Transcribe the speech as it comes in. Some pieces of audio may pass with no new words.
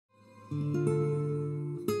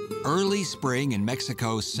Early spring in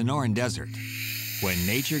Mexico's Sonoran Desert, when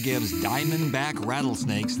nature gives diamondback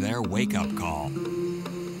rattlesnakes their wake-up call.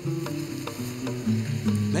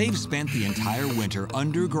 They've spent the entire winter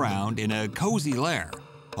underground in a cozy lair,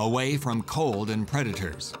 away from cold and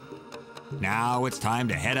predators. Now it's time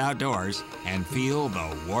to head outdoors and feel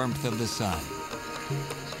the warmth of the sun.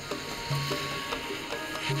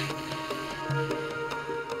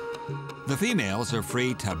 The females are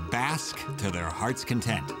free to bask to their heart's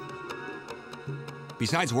content.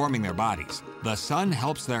 Besides warming their bodies, the sun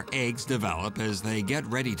helps their eggs develop as they get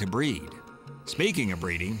ready to breed. Speaking of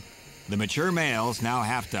breeding, the mature males now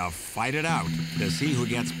have to fight it out to see who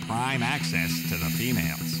gets prime access to the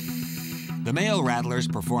females. The male rattlers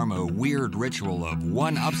perform a weird ritual of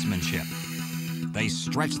one-upsmanship. They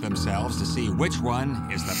stretch themselves to see which one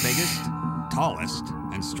is the biggest, tallest,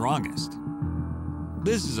 and strongest.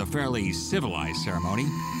 This is a fairly civilized ceremony,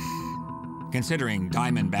 considering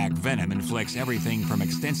diamondback venom inflicts everything from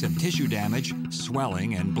extensive tissue damage,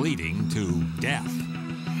 swelling, and bleeding to death.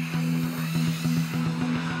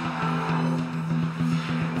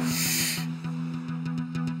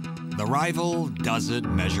 The rival doesn't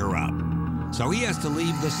measure up, so he has to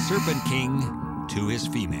leave the Serpent King to his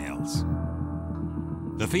females.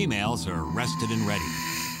 The females are rested and ready.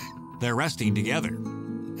 They're resting together.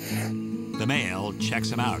 The male checks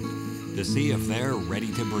them out to see if they're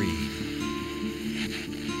ready to breed.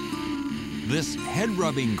 This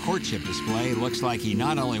head-rubbing courtship display looks like he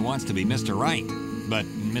not only wants to be Mr. Right, but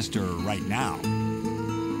Mr. Right Now.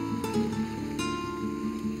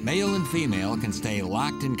 Male and female can stay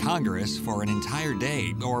locked incongruous for an entire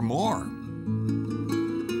day or more.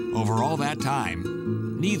 Over all that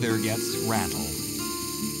time, neither gets rattled.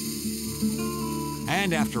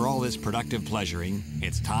 And after all this productive pleasuring,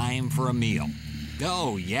 it's time for a meal.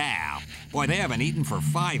 Oh, yeah. Boy, they haven't eaten for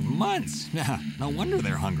 5 months. No wonder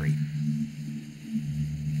they're hungry.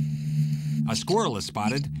 A squirrel is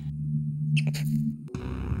spotted,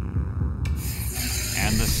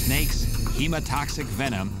 and the snake's hemotoxic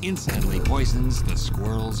venom instantly poisons the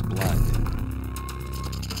squirrel's blood.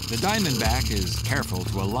 The diamondback is careful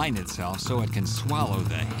to align itself so it can swallow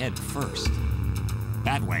the head first.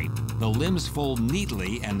 That way, the limbs fold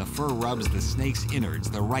neatly and the fur rubs the snake's innards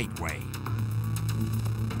the right way.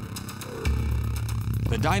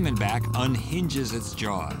 The diamondback unhinges its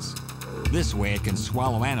jaws. This way it can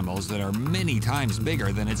swallow animals that are many times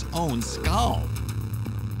bigger than its own skull.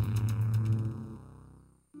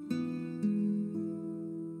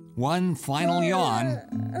 One final yawn,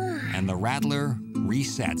 and the rattler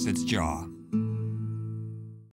resets its jaw.